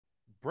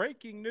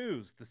Breaking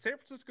news. The San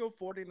Francisco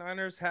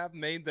 49ers have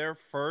made their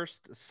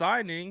first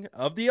signing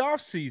of the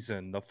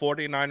offseason. The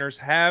 49ers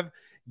have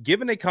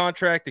given a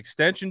contract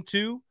extension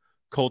to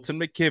Colton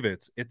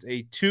McKivitz. It's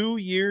a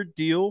 2-year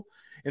deal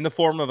in the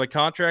form of a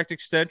contract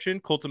extension.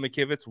 Colton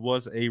McKivitz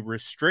was a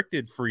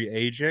restricted free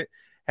agent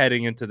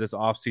heading into this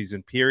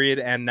offseason period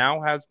and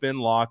now has been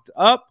locked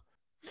up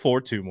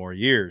for 2 more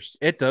years.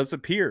 It does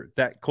appear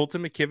that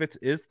Colton McKivitz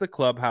is the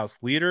clubhouse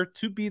leader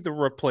to be the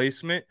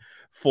replacement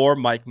for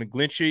Mike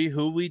McGlinchey,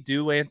 who we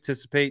do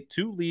anticipate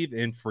to leave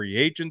in free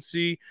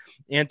agency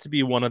and to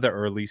be one of the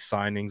early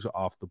signings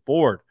off the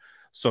board.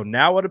 So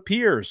now it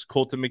appears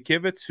Colton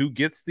McKivitz, who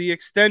gets the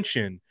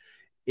extension,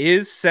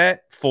 is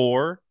set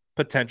for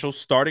potential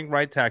starting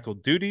right tackle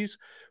duties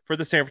for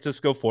the San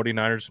Francisco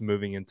 49ers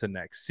moving into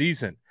next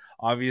season.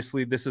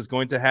 Obviously, this is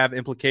going to have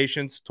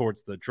implications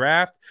towards the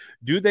draft.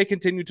 Do they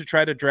continue to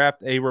try to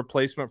draft a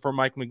replacement for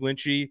Mike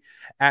McGlinchey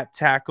at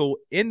tackle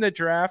in the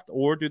draft,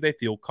 or do they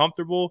feel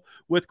comfortable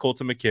with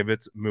Colton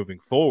McKivitz moving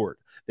forward?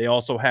 They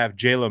also have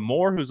Jalen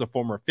Moore, who's a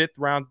former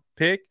 5th-round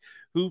pick,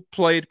 who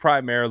played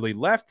primarily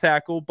left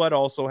tackle, but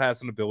also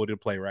has an ability to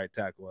play right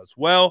tackle as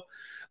well.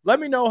 Let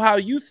me know how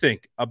you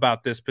think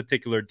about this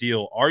particular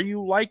deal. Are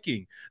you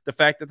liking the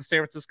fact that the San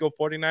Francisco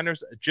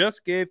 49ers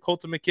just gave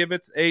Colton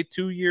McKivitz a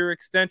 2-year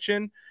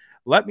extension?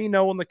 Let me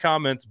know in the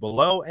comments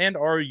below. And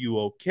are you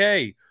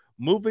okay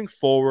moving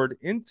forward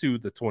into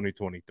the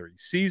 2023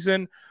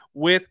 season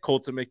with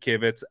Colton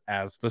McKivitz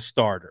as the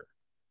starter?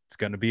 It's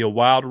going to be a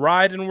wild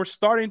ride, and we're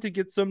starting to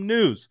get some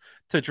news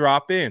to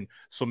drop in.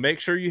 So make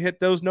sure you hit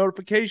those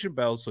notification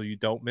bells so you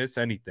don't miss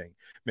anything.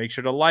 Make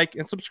sure to like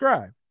and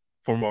subscribe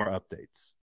for more updates.